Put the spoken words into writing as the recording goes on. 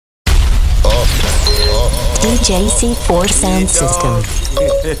DJC4SOUNDSYSTEM.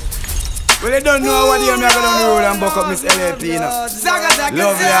 Well, they don't know what I'm going down the road and buck up Miss LAP, you know.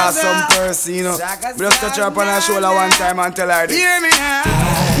 Lovely, awesome person, you know. We just touch her up on her shoulder one time and tell her this. Hear me now.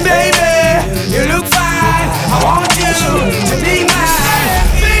 Baby, you look fine. I want you to be mine.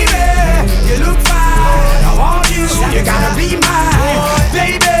 Baby, you look fine. I want you. You gotta be mine.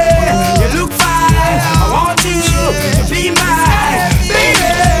 Baby, you look fine. I want you to be mine.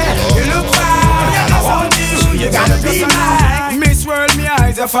 Baby, you look fine. I want you. You gotta be mine. Miss World, me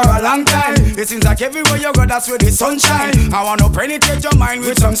eyes are for a long time. It seems like everywhere you go, that's where the sunshine. I wanna penetrate your mind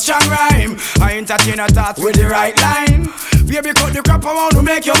with some strong rhyme. I entertain a thought with the right line. Baby, cut the crap, I want to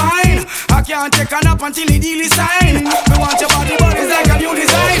make you mine. I can't take a nap until the deal is signed. Me want your body, but it's like a new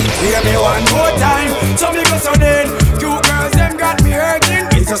design. Hear me one more time, so me go so dead. Cute girls, them got me hurting.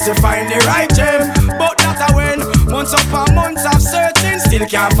 It's just to find the right gem, but not a win. Months upon months of searching, still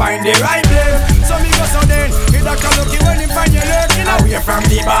can't find the right blame. So me go so dead, me doctor lucky when he find you lurking away from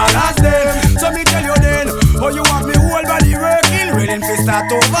the ballast then. So me tell you then, oh you want me whole body working, ready to start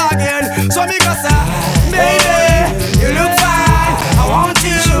over again. So me go say, baby, you look fine, I want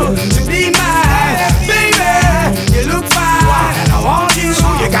you to be mine. Baby, you look fine, I want you,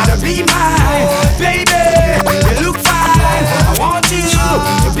 you gotta be mine. Baby, you look fine, I want you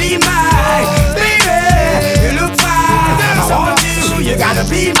to be mine. Baby, you look fine, I want you, you gotta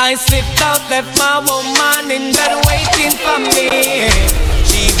be mine. I slipped out, left my woman in bed waiting for me.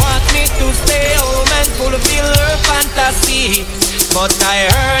 She wants me to stay home and fulfill her fantasy. But I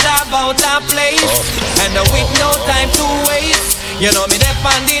heard about a place, and with no time to waste, you know me there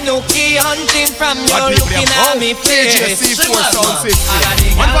on the nookie hunting from you, looking at me face.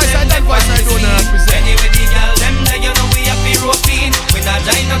 DJC4SOUNDSYSTEM. One voice and that voice I don't represent. Anyway, the girl them there, you know we have the roping. With a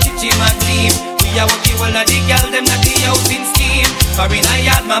giant chichi man team, we are working well at the girl them that the house in steam. For in I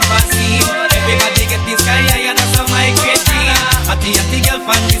had my fancy, everybody get this guy higher, that's a my great dream. At the girl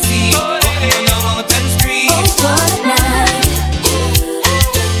fantasy, walking on the mountain street. Oh, what a night.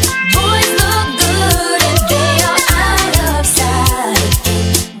 Boys look good and they are out of sight.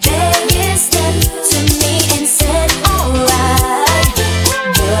 They stepped to me and said, alright.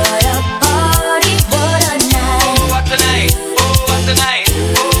 What a party, what a night. Oh, what a night, oh, what a night,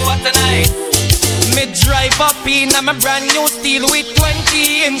 oh, what a night. Me drive up in a brand new steel with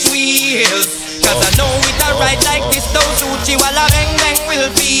 20-inch wheels. Cause I know it a ride like this, those Uchi walla bang bang will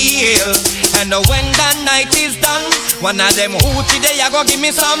feel. And when the night is done, one of them Uchi they a go give me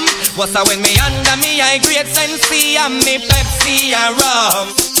some. What's a when me under me I great sensei and me Pepsi and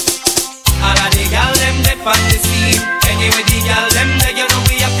rum. All of the gal them they on the scene. Anyway the gal them they you know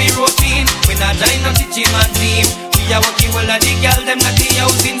we a be roping. We not join no teaching man team. We a working well of the gal them not the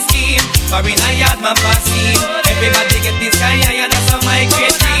house in steam. For in I had my passing. Everybody get this guy higher, that's a my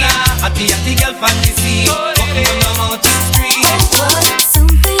great dream. At the girl fantasy, walking on the mountain street. What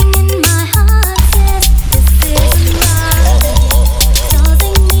something in my heart says this is love,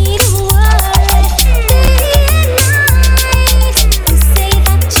 causing me to worry day and night. You say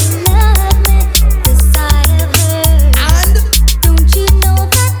that you love me, this I have heard. And don't you know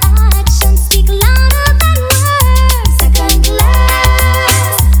that actions speak louder than words? Second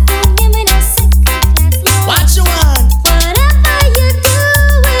class, don't give me no second class love. What you want? Whatever you're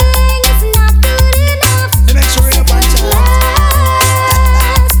doing is not good enough. To make sure you watch out.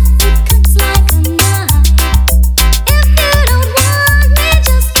 It cuts like a knife. If you don't want me,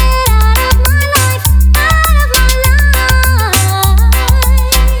 just get out of my life. Out of my life.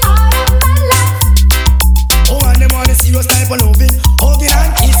 Out of my life. Oh, and them wanna see us type of loving. Hugging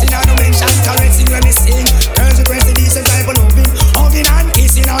and kissing and no mention. Caressing when we sing. Girls request a decent type of loving. Hugging and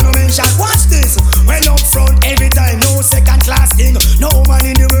kissing and no mention. Watch this. Well up front every time. No second class thing. No woman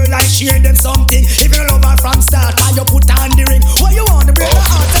in the world I share them something. If you love her from start and you put on the ring. What you want to break her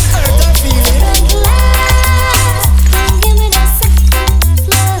heart and hurt her feeling. Second class, don't give me no second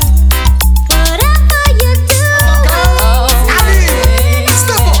class love. Whatever you do,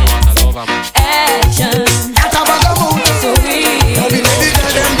 Step up. action. That's a bag of mood. So we, Now we let the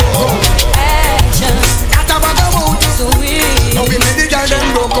girl them go. action. That's a bag of mood. So we, Now we let the girl them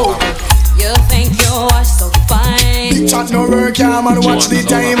go. you think you are so fine. Big chat no work, yeah, man, watch the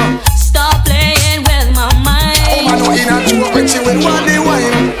time. Stop playing with my Oh, mind. man, no in a joke when she will want the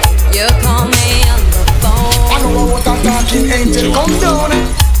wine. You call me on the I phone, know what a talking angel come down.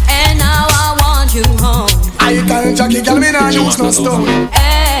 and now I want you home. I tell Jackie, girl, me nah use no stone.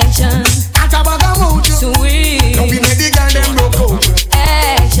 Action, At a bag of mood, sweet. now we let the girl them broke out.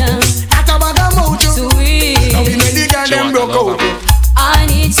 Action, At a bag of mood, sweet. now we let the girl them broke out. I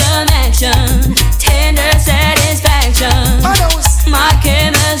need some action, tender satisfaction. I know. My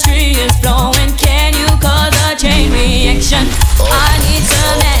chemistry is flowing. Can you cause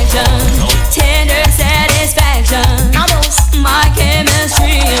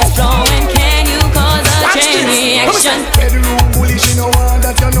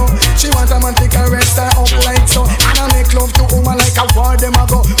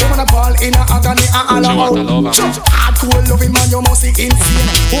Hardcore loving man, you must be insane.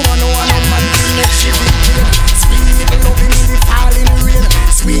 Woman no one man can make shit in pain. Sweet loving in the falling rain.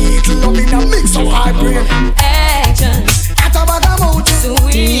 Sweet loving a mix of high brain. Action. At a bag of mouth.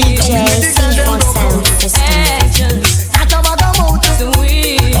 Sweet. DJC4SOUNDSYSTEM. Action. At a bag of mouth.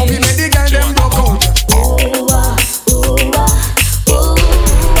 Sweet. How we make the girl them broke out. Ooh ah, ooh ah, ooh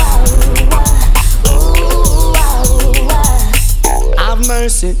ah, ooh ah, ooh ah. Have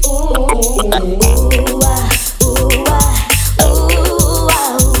mercy. Ooh ah, ooh ah, ooh ah, ooh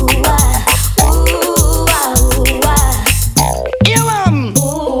ah, ooh ah, ooh ah. You I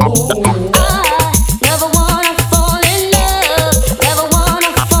never wanna fall in love. Never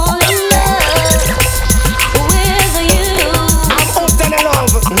wanna fall in love with you. I'm out and in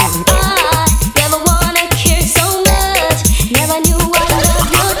love. I never wanna care so much. Never knew I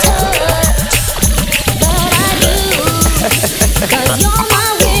loved your touch, but I do. 'Cause you're my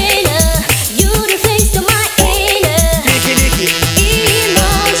winner. You do things to my inner Dicky dicky,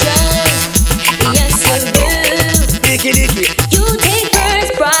 emotions. Yes, you do. dicky dicky. You take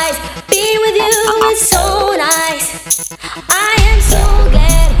first prize. Being with you is so nice. I am so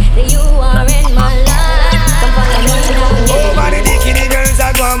glad that you are in my life. Come follow me now. Over the dicky, the girls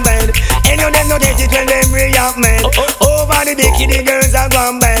are gone bad. And you them no get it when them react, man. Over the dicky, the girls are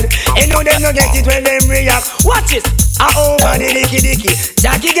gone bad. And you them no get it when them react. Watch it. Over the dicky.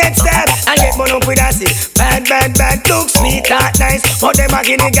 Jackie gets stabbed and get one up with a stick. Bad, look sweet, that nice. But them a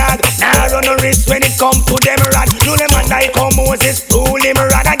guinea gag. Now run no risk when it come to them rad. Do them and like how Moses rule him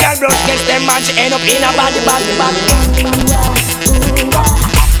rad. A girl brush gets them and she end up in a body.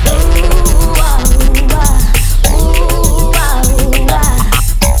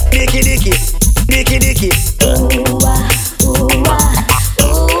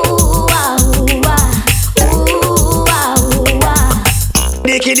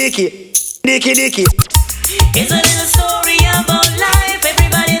 Dicky. Dicky. It's a little story about life.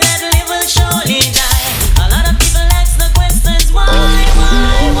 Everybody that live will surely die. A lot of people ask the questions why?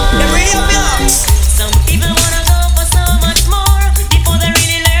 Some people wanna go for so much more before they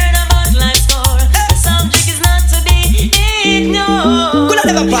really learn about life's score. The subject is not to be ignored.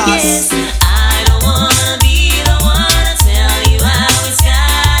 Yes, I don't wanna be the one to tell you how it's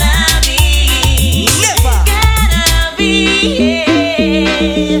gotta be. Gotta be, yeah.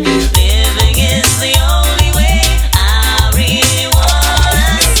 Living is the only way I really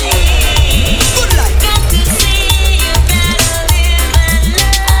wanna see. Got to see you gotta live and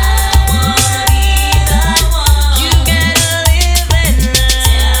love. I wanna be the one. You gotta live and love.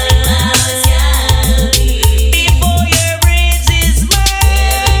 Tell you how it's gotta be. Before your bridge is burned.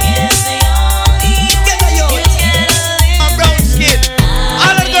 Living is the only way. You gotta live. My brown skin.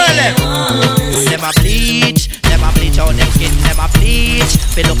 All the girl them. Them a bleach out them skin. Them a bleach.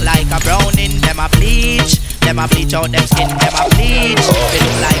 They look like a browning. Them a bleach. Them a bleach out them skin. Them a bleach. They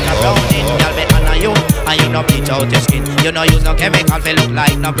look like a browning. Girl me honor you, and you no bleach out your skin. You no use no chemical. They look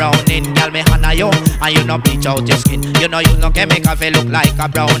like no browning. Girl me honor you, and you no bleach out your skin. You no use no chemical. They look like a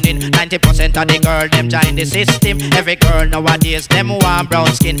browning. 90% of the girl them join the system. Every girl nowadays them want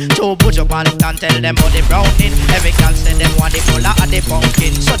brown skin. Two push up and can tell them about the browning. Every girl say them want the color of the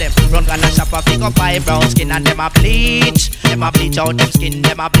pumpkin. So them run gonna shop a pick up by brown skin and them a bleach. Them a bleach out them skin.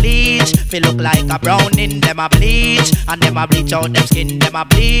 Them a bleach. Feel look like a browning. Them a bleach and them a bleach out them skin. Them a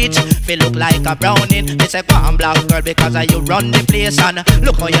bleach. Feel look like a browning. They say go on black girl because you run the place and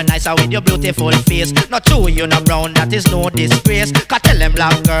look how you nice with your beautiful face. Not true you no brown, that is no disgrace. Cause tell them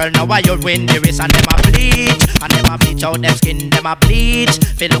black girl now why you win the race and them a bleach and them a bleach out them skin. Them a bleach.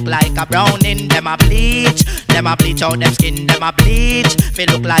 Feel look like a browning. Them a bleach. Them a bleach out them skin. Them a bleach. Feel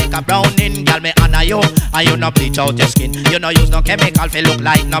look like a browning. Girl me honor you and you no bleach out your skin. You no use no chemical. Feel look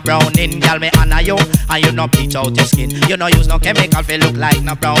like no browning. Girl me honor you and you no bleach out your skin. You no use no chemical. Feel look like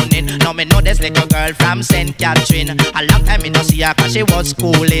no browning. Now me know this little girl from St. Catherine. A long time me no see her cause she was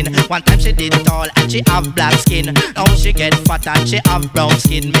schooling. One time she did tall and she have black skin. Now she get fat and she have brown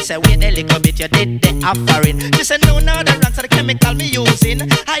skin. Me say wait a little bit you did the offering. She said no the ranks of the chemical me using.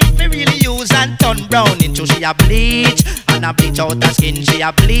 I me really use and turn brown into she a bleach. And a bleach out her skin she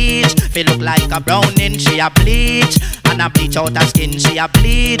a bleach. Feel look like a browning she a bleach. And a bleach out her skin she a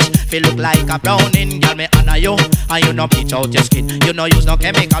bleach. Feel look like a browning. Girl me honor you and you no bleach out your skin. You no use no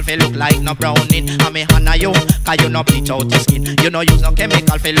chemical feel look like no browning. And me honor you cause you no bleach out your skin. You no use no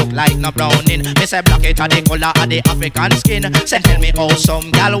chemical feel look like no browning. Me say black it a the color of the African skin. Say tell me how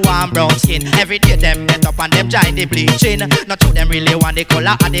some gal want brown skin. Every day them get up and them join the bleaching. Not to them really want the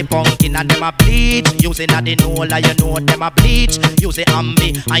color of the pumpkin. And them a bleach. Using a the Nola you know them a bleach. Use the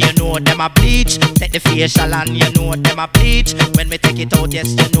Ambi and you know them a bleach. Take the facial and you know them a bleach. When me take it out, yes,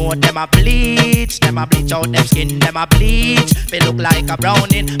 you know them a bleach. Them a bleach out them skin, them a bleach. They look like a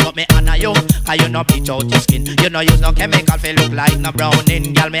browning, but me honor you, and you no bleach out your skin. You no use no chemical, they look like no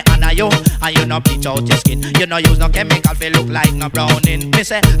browning. Girl, me honor you, and you no bleach out your skin. You no use no chemical, they look like no browning. Me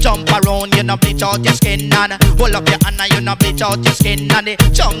say jump around, you no bleach out your skin, and hold up your hand, and you no bleach out your skin. And the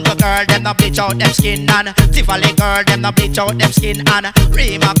jungle girl, them no bleach out them skin, and Tivoli girl, them no bleach out them skin, and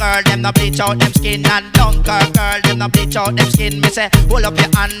Rima girl, them no bleach out them skin, and Dunkirk girl, them no bleach out them skin. Me say hold up your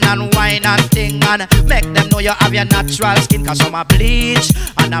hand and wine and thing, and make them know you have your natural skin. Cause some a bleach,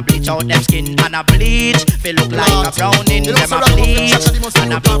 and a bleach out them skin, and a bleach, they look like a browning. Them a bleach,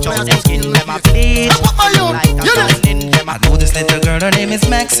 and a bleach out them skin. Them a bleach, like a browning. I know this little girl, her name is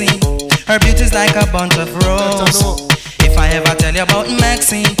Maxine. Her beauty's like a bunch of roses. If I ever tell you about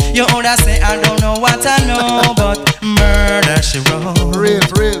Maxine, you older say I don't know what I know, but murder she wrote.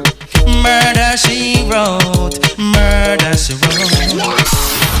 Real. Murder she wrote. Murder she wrote.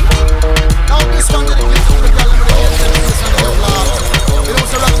 Now this one did it give to the girl with the head and this and the laugh. They don't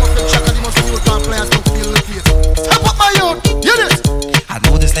say rock my fit check and they must do it on players don't feel the case. Step up my youth, hear this. I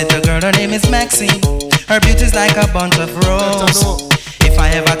know this little girl, her name is Maxine. Her beauty's like a bunch of roses. If I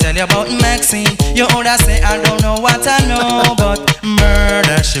ever tell you about Maxine, you older say I don't know what I know, but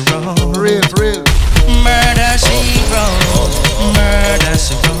murder she wrote. Real. Murder she wrote. Murder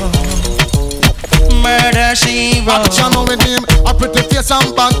she wrote. Murder she wrote. Action on with him, a pretty face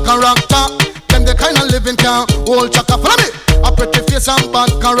and bad character. Them the kind of living can hold chaka. Follow me. A pretty face and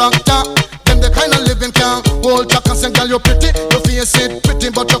bad character. Them the kind of living can hold chaka. Say girl you pretty, your face it pretty,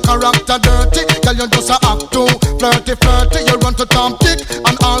 but your character dirty. Girl you just a act too flirty. You run to Tom Dick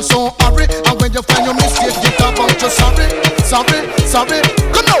and also hurry. And when you find your mistake, get up out you sorry.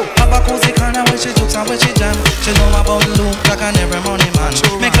 Come now. Have a cozy corner where she jokes and where she jam. She know about Luke like an every money man.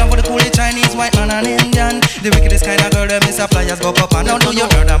 Make love with the coolie Chinese, white man and Indian. The wickedest kind of girl that Miss Flyers go up and down. Know you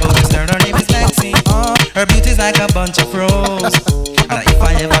heard about this girl, her name is Maxine. Her beauty's like a bunch of roses. And if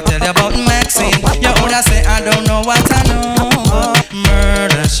I ever tell you about Maxine, you older say I don't know what I know.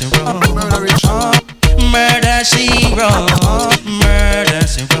 Murder she wrote. Murder she wrote. Murder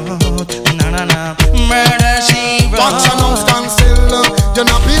she wrote. Na. Murder she wrote. Watch your now stand still. You're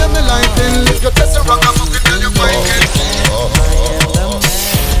not paying me life in. If you test the rock, I'm fucking tell you why.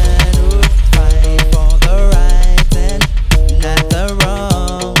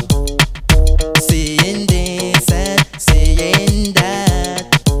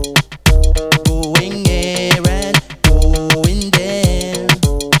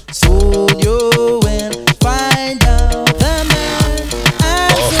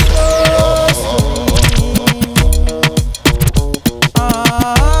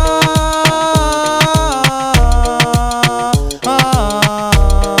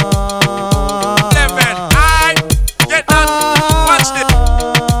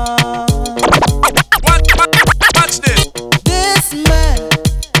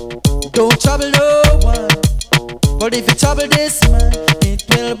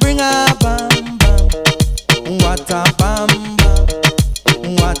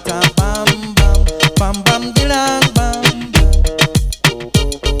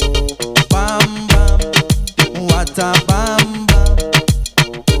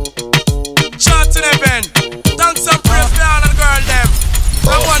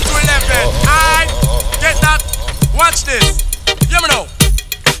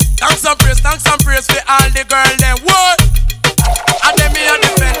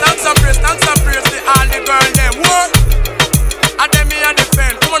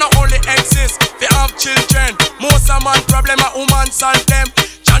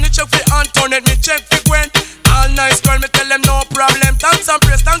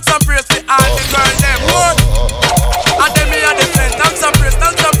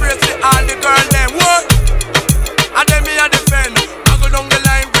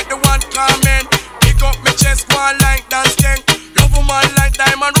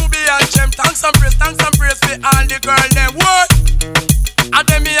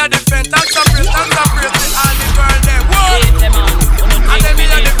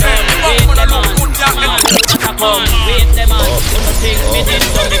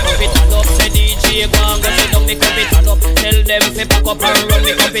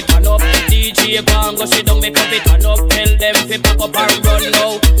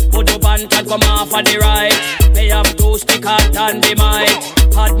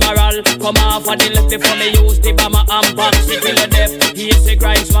 Before me use the bomber and box it till the death. He's the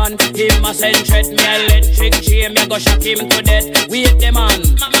grinds man, him a send threat. Me electric chain, me go shock him to death. Wait the man,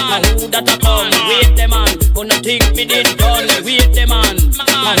 who that a come? Wait the man, gonna think me did done. Wait the man,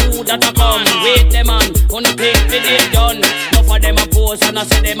 who that a come? Wait the man, gonna think me they done. No for them a pose and I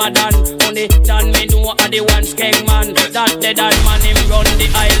say them a done. Only done me know are the one skeng man. That dead man him run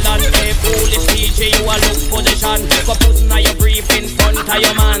the island. Hey foolish DJ you a look position. For pussing your brief in front of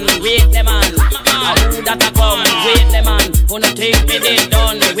your man. Wait the man, who that a come? Wait the man, who no think me they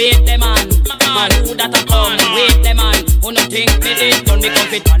done? Wait the man, who that a come? Wait the man, who no think me they done? Me come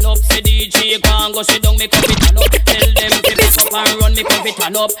fit turn up, say DJ go and go sit down. Me come fit turn up, tell them to pick up and run. Me come fit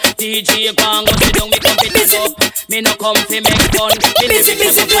turn up, DJ go and go sit down. Me come fit turn up, me no come fi make fun. Busy,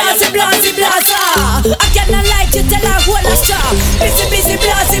 blasty, blasty, blasta. I cannot lie to tell her who to stop. Busy,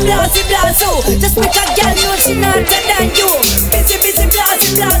 blasty, blasty, blasto. Just make a girl know she not better than you. Busy,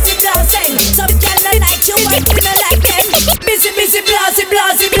 blasty, blasty, blasting. Some girl not like you, but you not like them. Busy, blasty,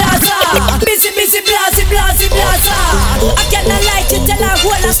 blasty, blasta. Busy, blasty, blasty, blasta. I cannot lie to tell her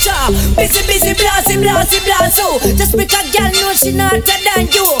who to stop. Busy, blasty, blasty, blasto. Just make a girl know she not better than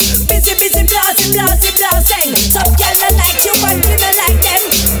you. Busy, blasty, blasty, blasting. Some girl not like you, but you not like them.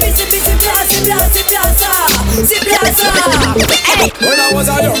 Busy, blasty, blasty, blasta. Si blasta. Hey. When I was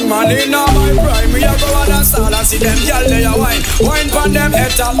a young man in my prime, we a go out and stall and see them gyal they a wine. Wine pon them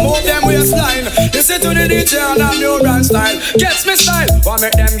head top, move them waistline. Listen to the DJ and a new brand style. Gets me style, want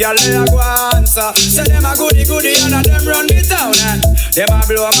make them gyal they a go answer. Say them a goody and a them run me town and them a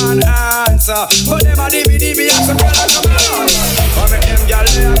blow man answer. But them a DB and some gyal a come on. Want make them gyal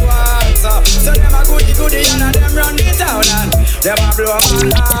they a go answer. Say them a goody and a them run me town and them a blow man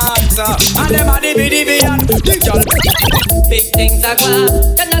answer. And them a DB and the gyal. Big things are gone,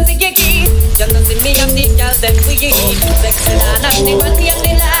 you know see you key. You know see me and the girls them we eat. Sexy and acting when we and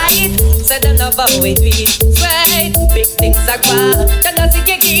the light. Say them love how we do it, right. Big things are gone, you know see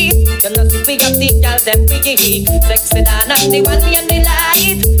you key. You know see we and the girls them we eat. Sexy and acting when we and the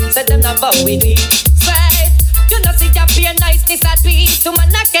light. Say them love how we do it, right. You know see you be a niceness at tweet. To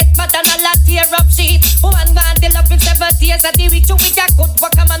man a get mad and a lot tear up sheet. One man they love him 7 days a the week. To we a good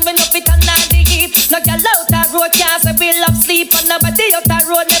work a man when up it and not the heap. No girl out a road can't say we love sleep. And nobody out a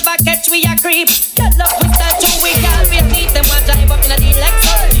road never catch we a creep. Girl love we start to we can't wait need them one drive up in a the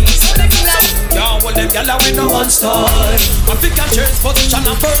Lexus. So they feel like yeah, well them gyal we no one style. African church position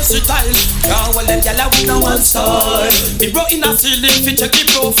and versatile. Yeah, well them gyal we no one style. It brought in a ceiling fi check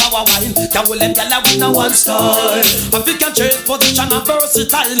it blow for a while. Yeah, well them gyal we no one style. African church position and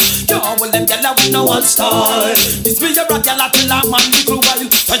versatile. Yeah, well them gyal we no one style. This be your gyal till a man little while.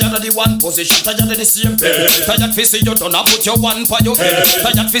 Tired of the one position, tired of the same bed. Tired fi see you done and put your one for your head.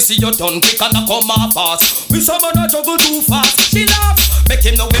 Tired fi see you done quick and a come off fast. We some man a juggle too fast. She laugh, make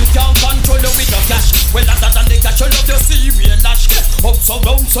him know him can't control you with your cash. Well other than the cash, you love your serial lash. Up so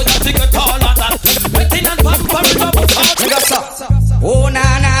round so that you get all of that. Waiting and pampering up with heart. Oh na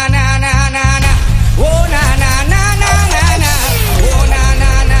na na na na na. Oh na na na na na na. Oh na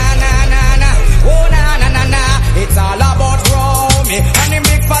na na na na na. Oh na na na na. It's all about Romy and the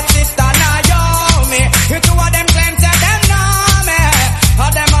big fat sister Naomi. You two of them claim say them know me.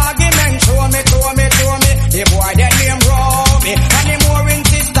 All them arguments show me. The boy they name Romy and the mooring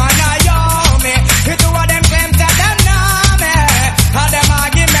sister Naomi. You two of them claim say them know me. All them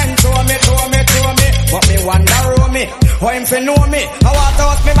arguments show me. But me wonder Romy, how him fi know me? I want to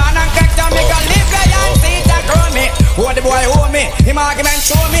host me man and catch me can live there and see that grow me. Who the boy owe me? Him argument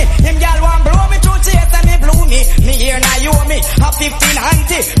show me. Him girl want blow me through chase and me blew me. Me here now you owe me. A 15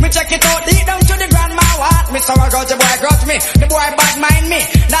 auntie. Me check it out deep down to the grandma what? Me so I got the boy grudge me. The boy bad mind me.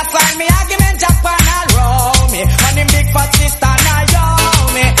 That's why me argument jump and all roll me. And him big fat sister now yo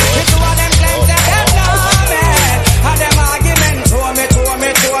me. The two of them claim that them know me. And them argument show me.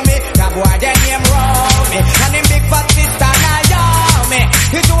 That boy they name roll me. And him big fat sister now yo me.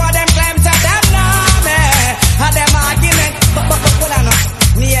 The two of them claim that them know me. And them argument but hold on.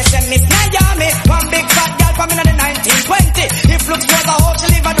 Nation Miss Naomi. One big fat girl from in the 1920. If looks was a hoe she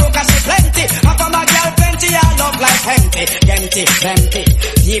live a do cause she plenty. And from a girl plenty I love like empty.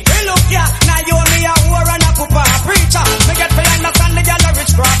 Deep look ya. Naomi a whore and a pooper a preacher. Me get to understand the girl a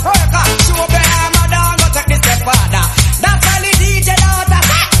rich crop worker. She will be her mother and go take the stepfather. That's all the DJ daughter.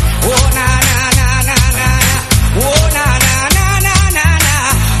 Oh na na na na na na. Oh na na na na na na.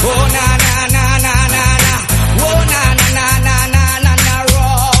 Oh na na na na na na. Oh na na na na na na na.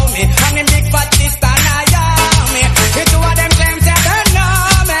 Roll me and him big fat sister Naomi. The two of them claim say they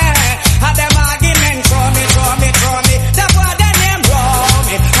know me. And them argument show me. That's why they name roll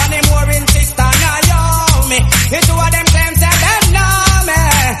me and him mooring sister Naomi. The two of them claim say they know me.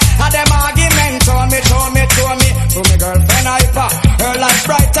 And them argument show me. To me girlfriend hyper, her life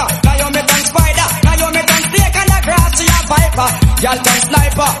brighter. Naomi done spider, Naomi done snake and the grass she a viper. Girl done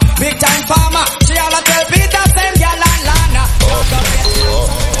sniper, big time farmer. She all a tell Peter same girl and Lana.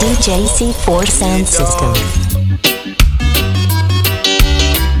 DJC4 Sound System.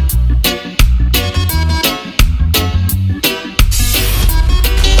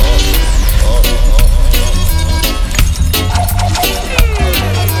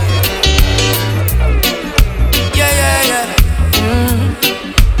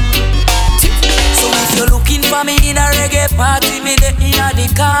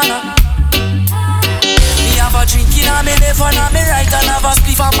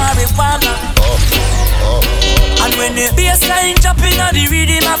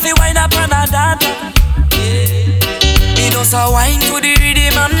 Just a wine to the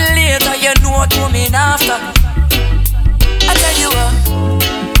rhythm and later you know what coming after. I tell you what,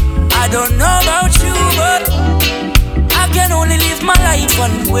 I don't know about you, but I can only live my life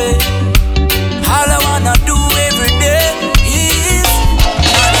one way. All I wanna do every day is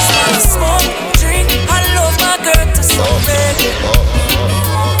I just wanna smoke, drink, and love my girl to some reggae.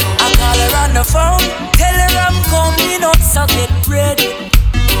 I call her on the phone, tell her I'm coming up, so get ready.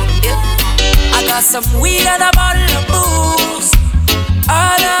 I got some weed and a bottle of booze. All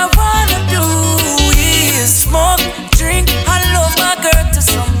I wanna do is smoke, drink, and love my girl to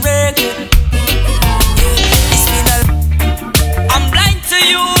some reggae. It's been I'm blind to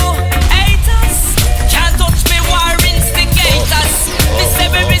you, haters. Can't touch me, war instigators. This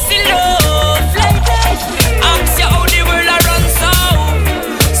every busy love, like that. Ask you how the world I run so.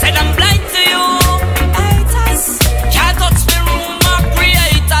 Said I'm blind to you, haters. Can't touch me, rumor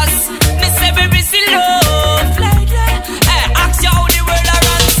creators. This every busy love, like that. Hey, ask you how the world I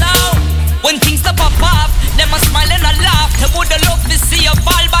run so. When things stop pop off, them a smile and a laugh. Them woulda love to see you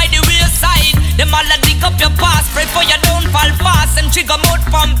fall by the wayside. Them all a dig up your past, pray for you don't fall fast. And trigger mode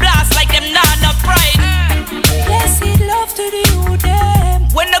from blast like them nana pride. Blessed love to the youth them.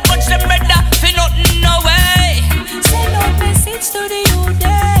 When the coach them brother, feel nothing no way. Send out message to the youth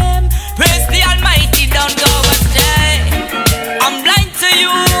them. Praise the Almighty, don't go astray. I'm blind to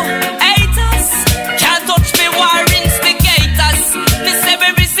you, haters. Can't touch me, war instigators. This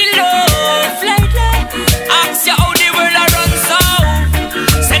every busy love, lately. Ask you how the world I run so.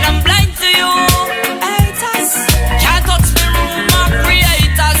 Said I'm blind to you, haters. Can't touch me, rumor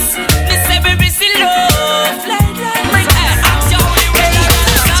creators. This every busy love, lately. Ask you how the world I run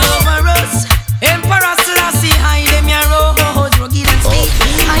so. Over us, Emperor Selassie, hide them your road, rugged and steep.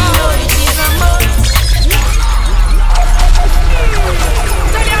 I know it is a must.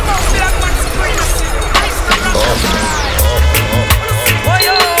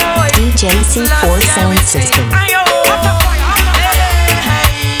 DJC4 Sound System.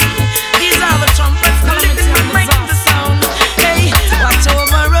 These are the trumpets making the sound. Hey, watch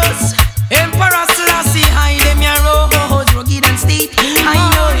over us. Emperor Selassie, hide them your roads, rugged and steep. I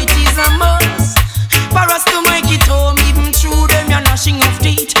know it is a must for us to make it home, even through them you're gnashing of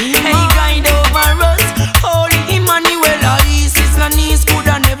teeth. Hey, guide over us. Holy Emmanuel, our east is the knees could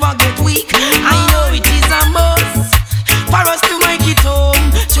never get weak. I know it is a must for us to make it home.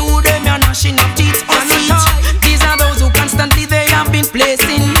 Through them you're gnashing of teeth. These are those who constantly they have been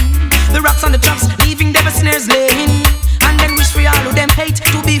placing the rocks on the tracks, leaving them snares laying, and then wish for all of them hate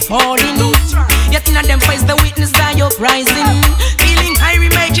to be falling. Yet in a them face the witness die uprising. Feeling high,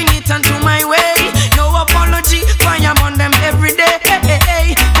 making it onto my way. No apology, fire on them every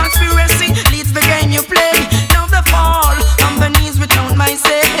day. Conspiracy leads the game you play. Now the fall on the knees without my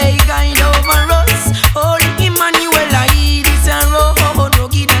say. Hey, guide over us. Holy Emmanuel, I this a road,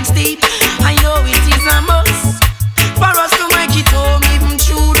 rugged and steep. I know it is a must for us to make it home, even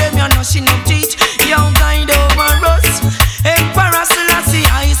through them you're gnashing of teeth. Yo, guide over us. Emperor Selassie,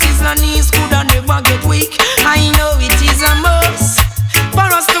 I see the knees could never get weak. I know it is a must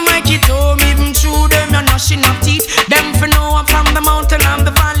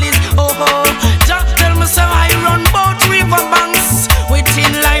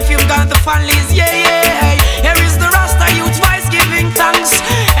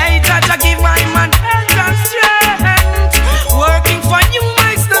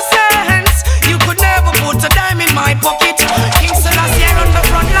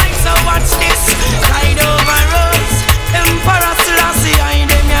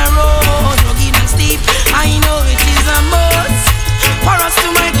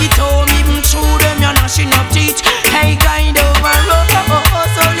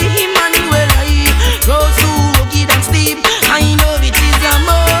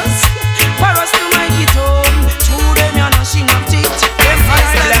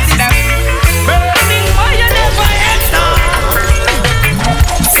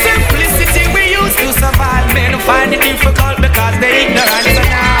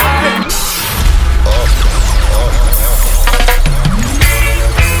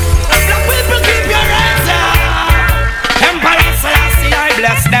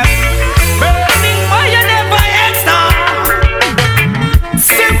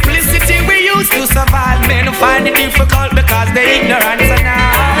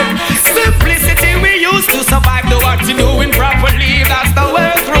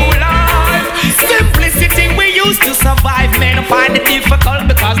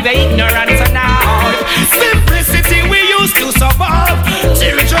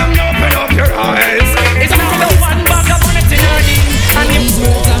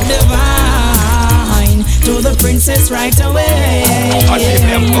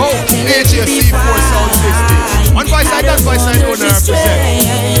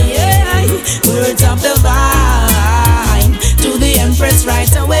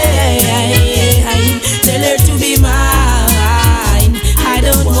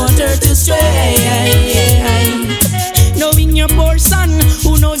man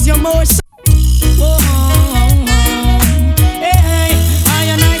who knows your motion. Hey, I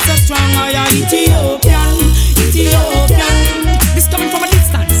and I so strong, I am Ethiopian. This coming from a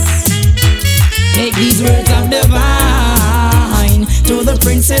distance. Take these words of divine to the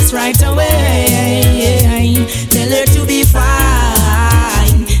princess right away. Tell her to be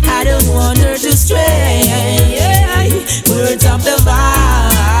fine. I don't want her to stray. Words of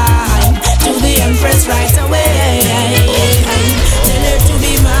divine to the empress right away. Tell her to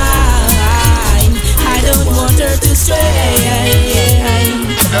be mine. I don't want her to stray.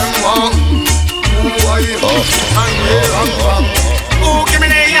 Oh, give me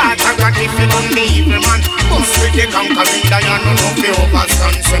the heart, I got it from the evil man. Must with the conquering lion, no no fear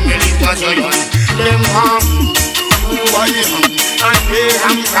overstand, so me live as a young. Them why and where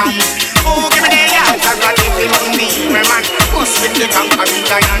I'm from. Oh, give me the heart, I got it from the evil man. Must with the conquering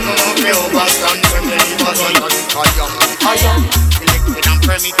lion, no no fear overstand, so me live as a young. Elected and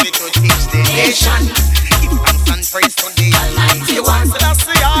permitted to teach the nation. Give thanks and praise to the Almighty One. So that's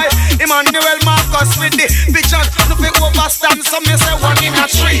the eye, Emmanuel Marcus with the vision. No fi overstand, some me say 1 in a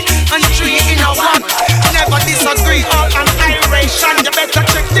 3 and 3 in a 1. Never disagree, all annihilation. You better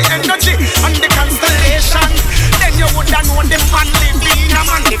check the energy and the constellation. Then you would know the man living a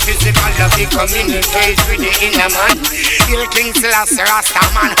man. The physical of the communicate with the inner man. He'll King Selassie Rasta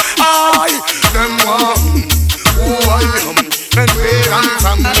man. I, them one, who I am, and where I'm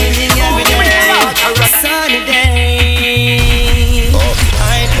from. Sunny day,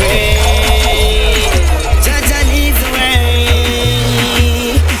 I pray. Jaja leads the way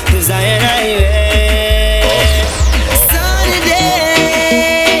to Zion Highway. Sunny day,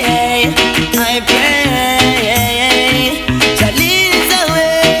 I pray. Jaja leads the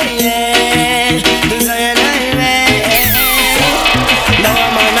way to Zion Highway. Now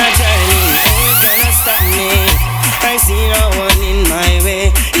I'm on a journey, understand me. I see no one in my way.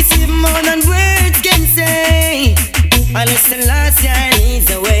 It's even more than words can say. I listen last year needs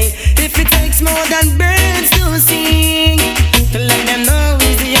a way. If it takes more than birds to sing, to let them know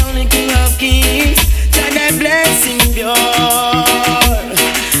he's the only king of kings. That thy blessing pure.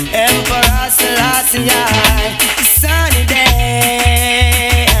 Emperor Selassie, sunny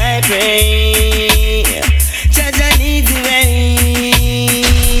day, I pray. Jaja needs the way.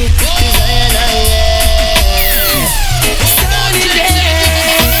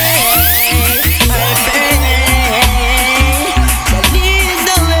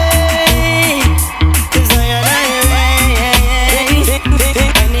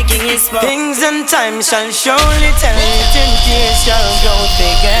 Things and time shall surely tell it, and tears shall go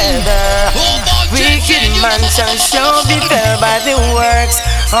together. Wicked man shall sure be fell by the works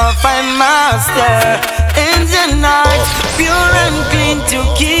of my master. In the night, pure and clean to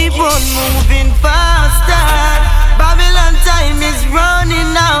keep on moving faster. Babylon time is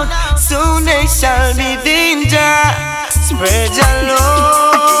running out, soon there shall be danger. Spread your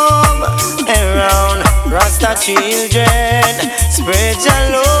love around Rasta children. Spread your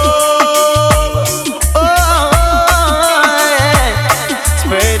love,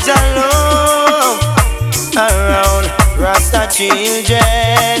 spread your love around Rasta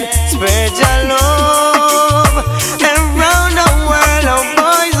children. Spread your love around the world of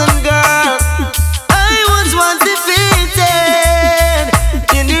boys and girls. I was once defeated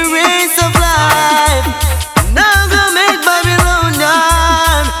in the race of life. Now go make Babylon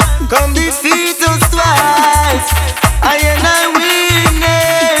down, come defeat us twice. I and I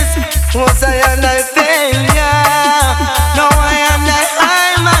witness, once I and I failure. Now I and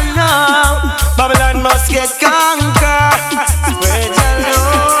I man now. Babylon must get conquered. Spread your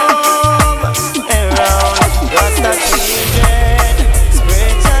love around Rasta children.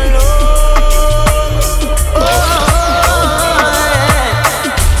 Spread your love,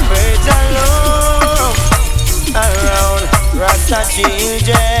 spread your love around Rasta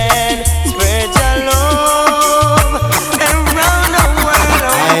children. Spread your love around the world.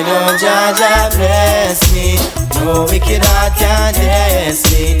 I know Jaja bless me, no wicked heart can test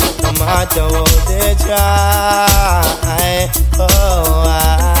me. No matter what they try, oh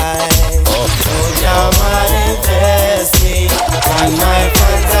Jah manifest me, and my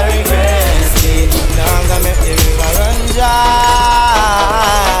fans are regress me. Now I'm gonna make the river run dry.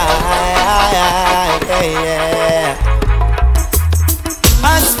 Yeah.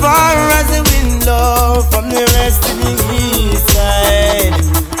 As far as the window from the rest of the east side,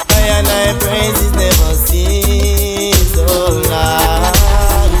 I and I praises never cease, oh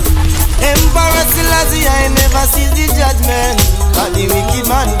Lord. Emperor Selassie, I never see the judgment of the wicked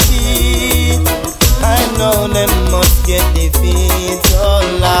man feet. I know them must get defeat, oh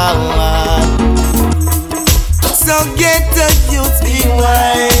Lord. So get the youth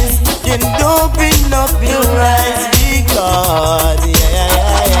Then open up your eyes because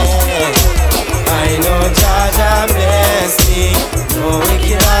I know Jaja bless me. No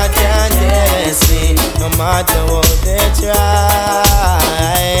wicked heart can test me. No matter what they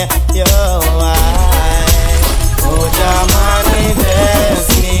try. Yo, oh, Jamani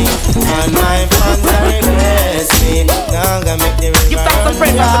bless me. And my fans are regress me. Now I'm gonna make the river. You got the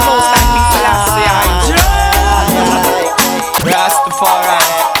friend of the most I need to last year.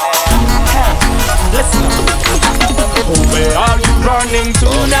 Rastafari. Listen up. Where are you running to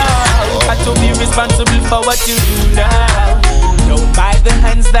now? Got to be responsible for what you do now. Don't buy the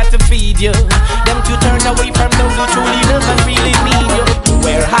hands that feed you. Them to turn away from those who truly love and really need you.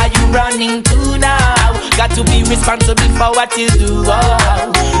 Where are you running to now? Got to be responsible for what you do. Oh.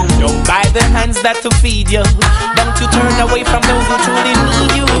 Don't buy the hands that feed you. Them to turn away from those who truly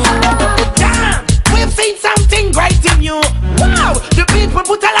need you. Damn! We've seen something great in you. Wow! The people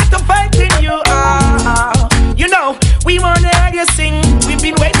put a lot of faith in you. You know, we wanna hear you sing. We've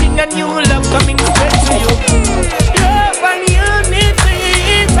been waiting on you, love coming straight to you. Love and unity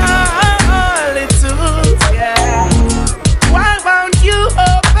is all it is, yeah. Why won't you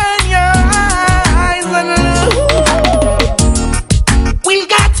open your eyes and look? We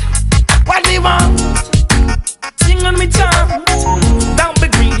got what we want. Sing on me tongue. Don't be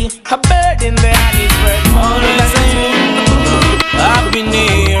greedy. A bird in the hand is worth more than I've been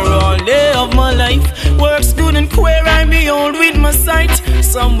here all day of my life. Works good and queer, I behold with my sight.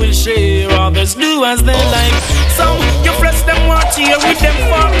 Some will share, others do as they like. Some you press them watch here with them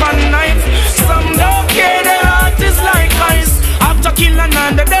fork and knife. Some don't care, their heart is like ice. After killing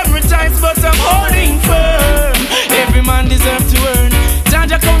under them retides, but I'm holding firm. Every man deserves to earn.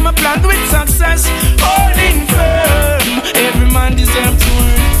 Jaja come a plan with success, holding firm. Every man deserves to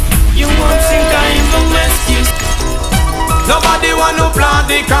earn. You won't think I'm a excuse. Nobody want to plant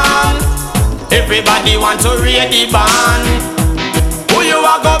the can. Everybody want to read the band. Who you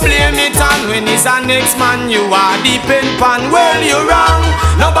are go blame it on? When it's a next man you are the pen pan. Well you wrong.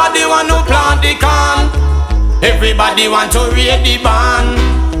 Nobody want to plant the can. Everybody want to read the band.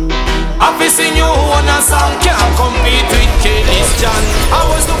 Happy sing you own a song. Can't compete with Kelly's John. I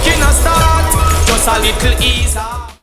was looking a start, just a little easier.